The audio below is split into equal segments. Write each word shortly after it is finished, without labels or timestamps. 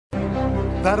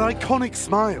That iconic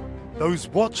smile, those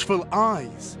watchful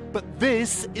eyes. But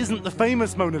this isn't the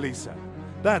famous Mona Lisa.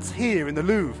 That's here in the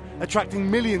Louvre,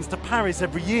 attracting millions to Paris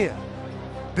every year.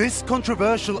 This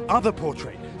controversial other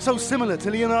portrait, so similar to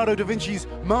Leonardo da Vinci's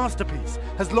masterpiece,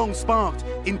 has long sparked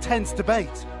intense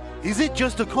debate. Is it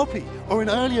just a copy or an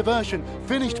earlier version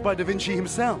finished by da Vinci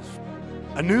himself?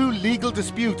 A new legal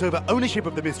dispute over ownership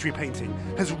of the mystery painting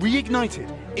has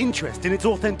reignited interest in its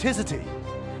authenticity.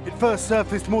 It first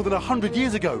surfaced more than 100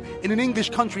 years ago in an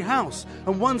English country house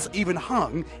and once even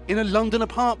hung in a London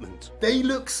apartment. They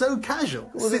look so casual,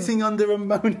 sitting under a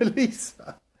Mona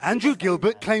Lisa. Andrew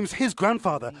Gilbert claims his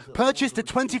grandfather purchased a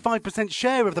 25%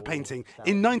 share of the painting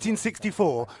in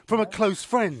 1964 from a close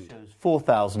friend.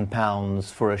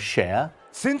 £4,000 for a share.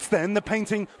 Since then, the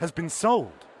painting has been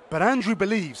sold. But Andrew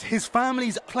believes his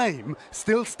family's claim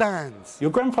still stands. Your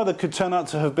grandfather could turn out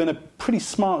to have been a pretty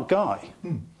smart guy.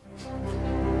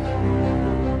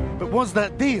 But was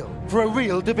that deal for a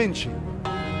real Da Vinci?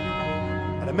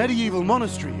 At a medieval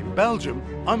monastery in Belgium,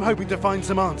 I'm hoping to find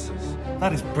some answers.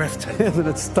 That is breathtaking. Isn't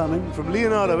it stunning? From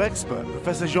Leonardo expert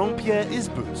Professor Jean-Pierre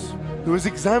Isbouts, who has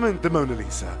examined the Mona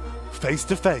Lisa face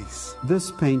to face.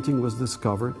 This painting was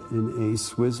discovered in a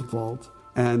Swiss vault,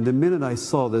 and the minute I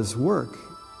saw this work,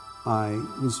 I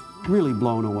was really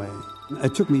blown away.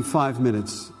 It took me 5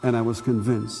 minutes, and I was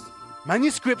convinced.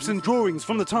 Manuscripts and drawings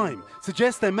from the time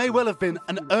suggest there may well have been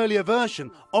an earlier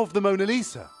version of the Mona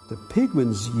Lisa. The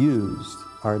pigments used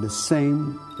are the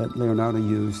same that Leonardo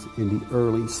used in the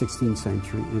early 16th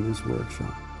century in his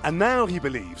workshop. And now he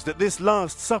believes that this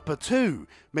Last Supper, too,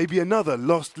 may be another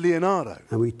lost Leonardo.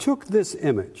 And we took this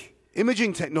image.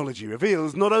 Imaging technology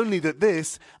reveals not only that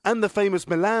this and the famous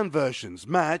Milan versions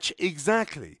match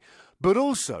exactly, but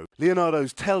also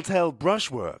Leonardo's telltale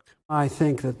brushwork. I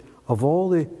think that of all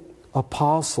the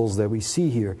apostles that we see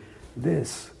here,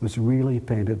 this was really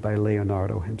painted by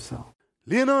Leonardo himself.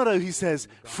 Leonardo, he says,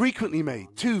 frequently made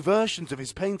two versions of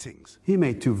his paintings. He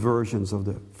made two versions of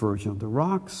the Virgin of the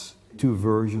Rocks, two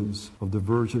versions of the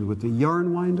Virgin with the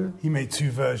yarn winder. He made two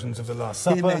versions of the Last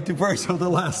Supper. He made two versions of the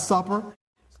Last Supper.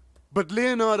 But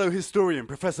Leonardo historian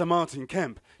Professor Martin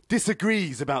Kemp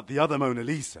disagrees about the other Mona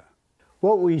Lisa.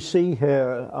 What we see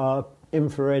here are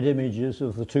infrared images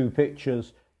of the two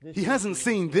pictures. He hasn't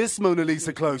seen this Mona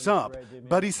Lisa close up,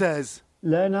 but he says,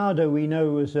 Leonardo, we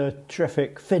know, was a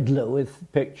terrific fiddler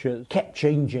with pictures, kept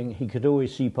changing, he could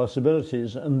always see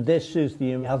possibilities, and this is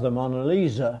the other Mona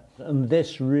Lisa, and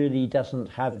this really doesn't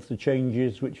have the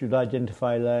changes which would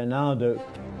identify Leonardo.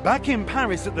 Back in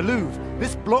Paris at the Louvre,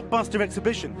 this blockbuster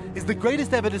exhibition is the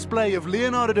greatest ever display of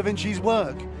Leonardo da Vinci's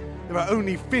work. There are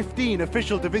only 15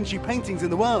 official Da Vinci paintings in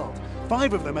the world.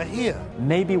 5 of them are here.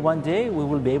 Maybe one day we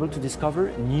will be able to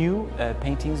discover new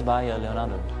paintings by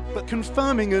Leonardo. But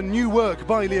confirming a new work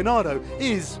by Leonardo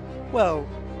is, well,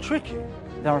 tricky.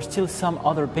 There are still some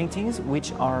other paintings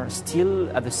which are still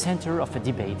at the center of a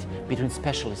debate between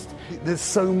specialists. There's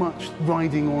so much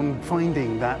riding on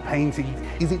finding that painting.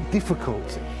 Is it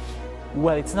difficult?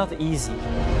 Well, it's not easy.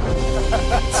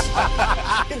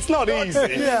 It's not easy.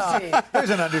 Yeah, there's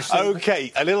an understanding.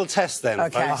 OK, a little test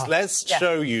then, folks. Let's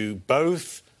show you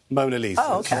both Mona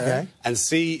Lisas and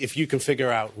see if you can figure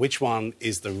out which one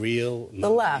is the real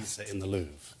Mona Lisa in the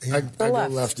Louvre. I go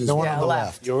left as the one well. on the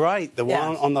left. You're right, the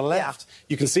one on the left.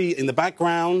 You can see in the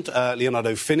background,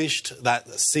 Leonardo finished that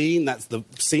scene. That's the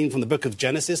scene from the book of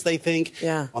Genesis, they think.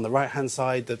 Yeah. On the right-hand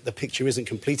side, the picture isn't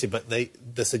completed, but the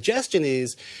suggestion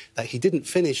is that he didn't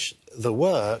finish the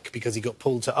work because he got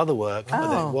pulled to other work, but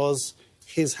that it was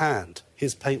his hand,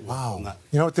 his paintwork on that.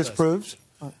 You know what this proves?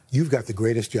 You've got the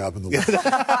greatest job in the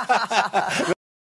world.